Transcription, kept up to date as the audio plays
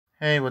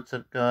Hey, what's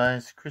up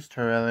guys? Chris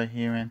Torello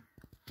here, and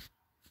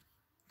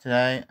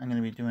today I'm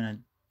going to be doing a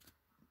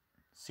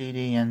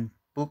CD and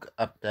book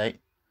update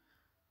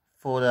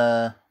for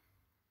the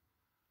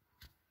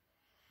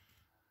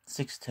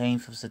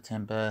 16th of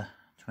September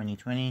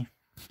 2020.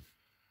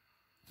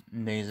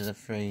 And these are the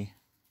 3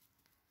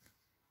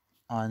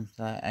 items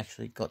that I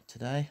actually got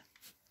today.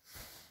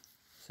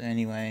 So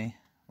anyway,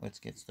 let's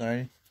get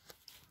started.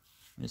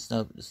 Let's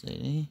start with the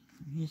CD.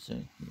 So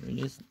here it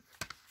is.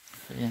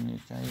 So I'm going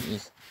to show you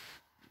is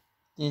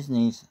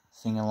Disney's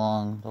Sing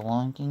Along The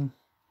Lion King.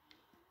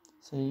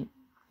 So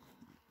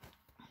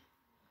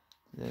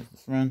there's the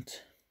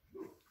front,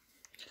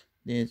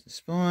 there's the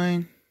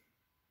spine,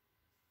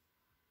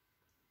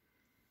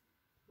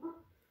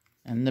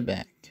 and the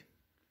back.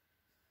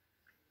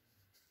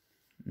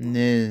 And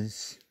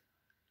there's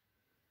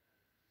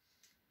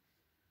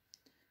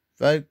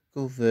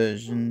vocal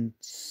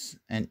versions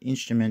and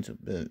instrumental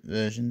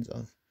versions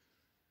of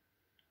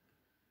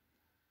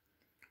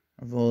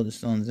all the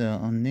songs that are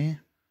on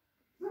there.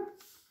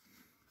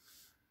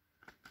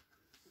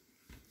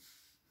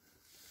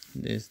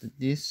 There's the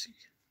disc,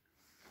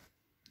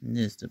 and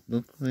there's the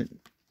booklet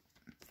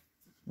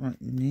right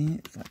in there.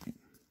 If I can.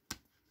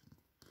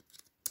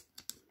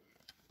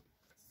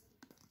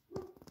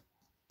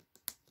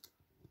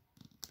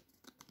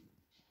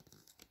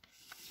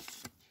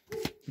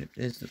 Yep,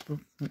 there's the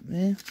booklet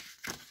there,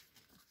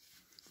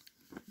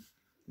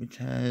 which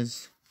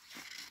has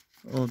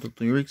all the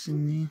lyrics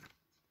in there.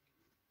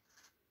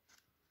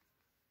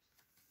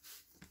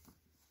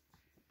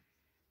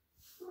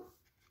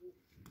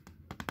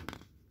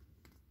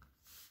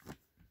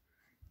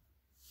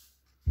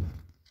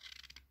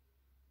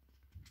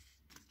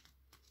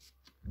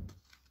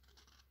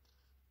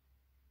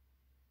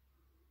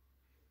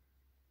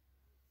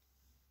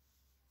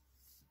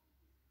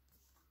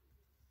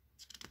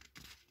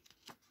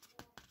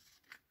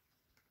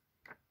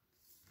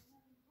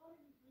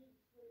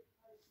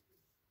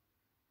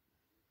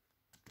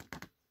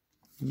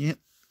 Yep.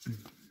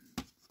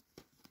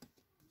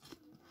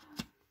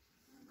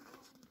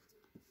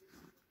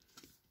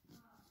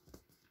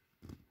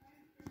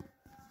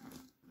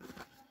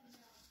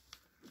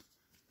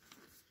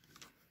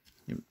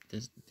 Yep,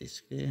 there's the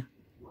disc there.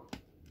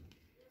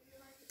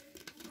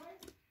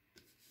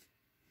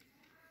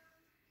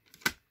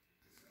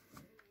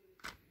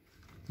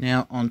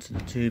 Now onto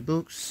the 2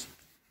 books.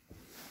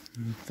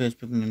 The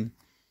first book I'm going to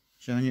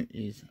show you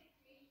is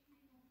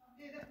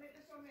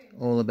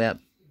all about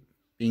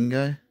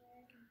bingo.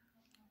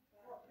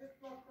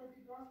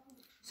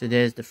 So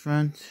there's the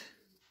front,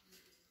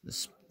 the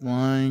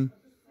spine,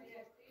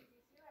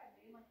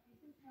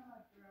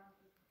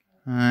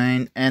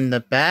 and the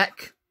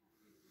back.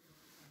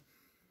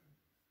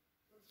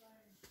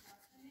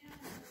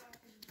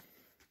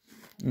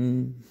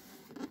 And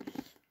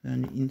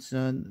on the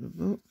inside of the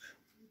book.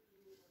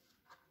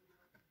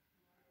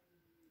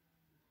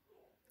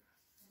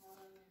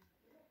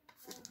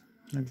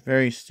 A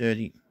very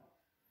sturdy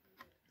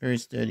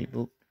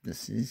book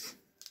this is.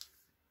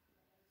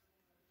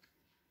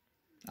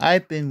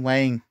 I've been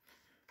waiting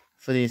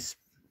for this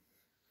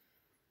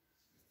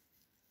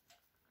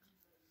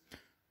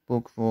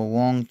book for a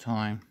long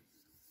time.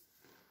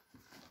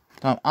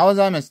 I was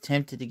almost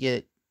tempted to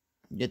get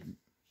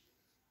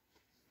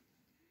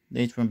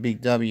these from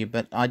Big W,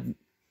 but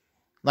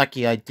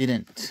lucky I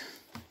didn't.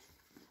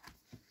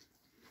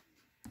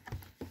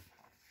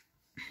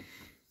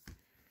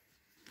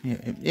 Yeah,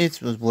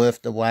 it was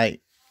worth the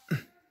wait.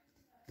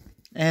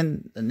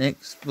 And the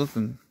next book,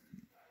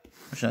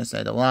 or should I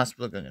say the last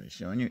book I'm going to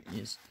show you,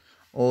 is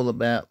all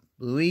about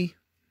Bluey.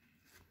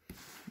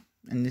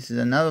 And this is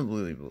another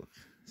Bluey book.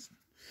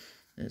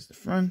 There's the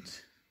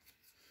front,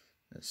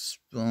 the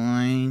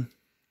spine,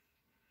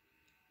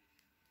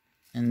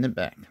 and the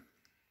back.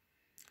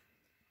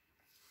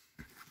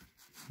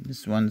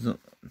 This one's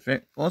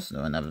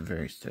also another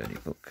very sturdy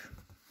book.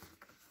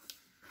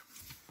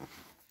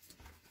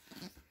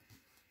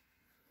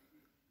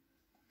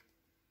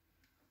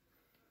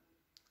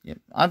 Yep,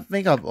 I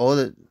think I've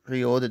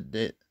pre-ordered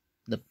the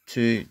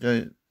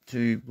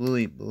two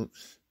Bluey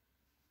books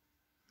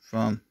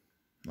from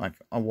like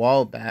a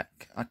while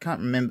back. I can't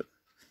remember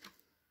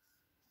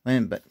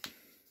when, but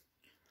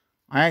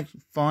I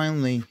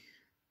finally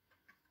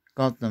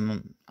got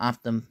them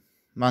after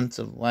months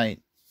of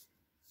wait.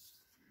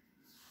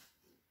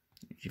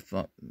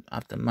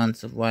 After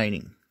months of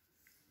waiting.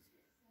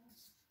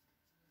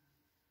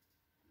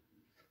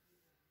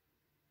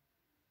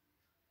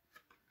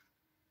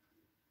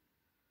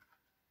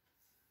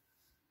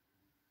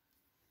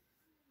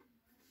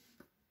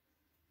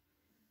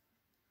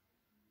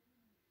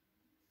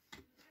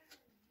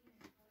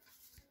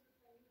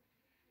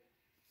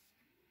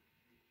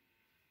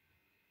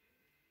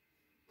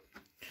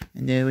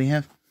 And there we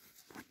have.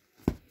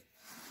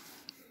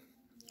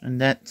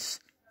 And that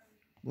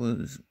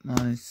was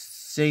my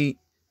CD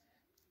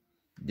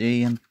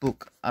and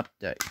book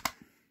update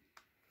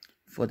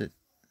for the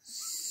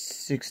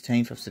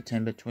 16th of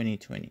September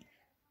 2020.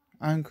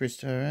 I'm Chris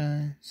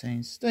Torello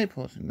saying stay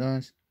awesome,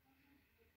 guys.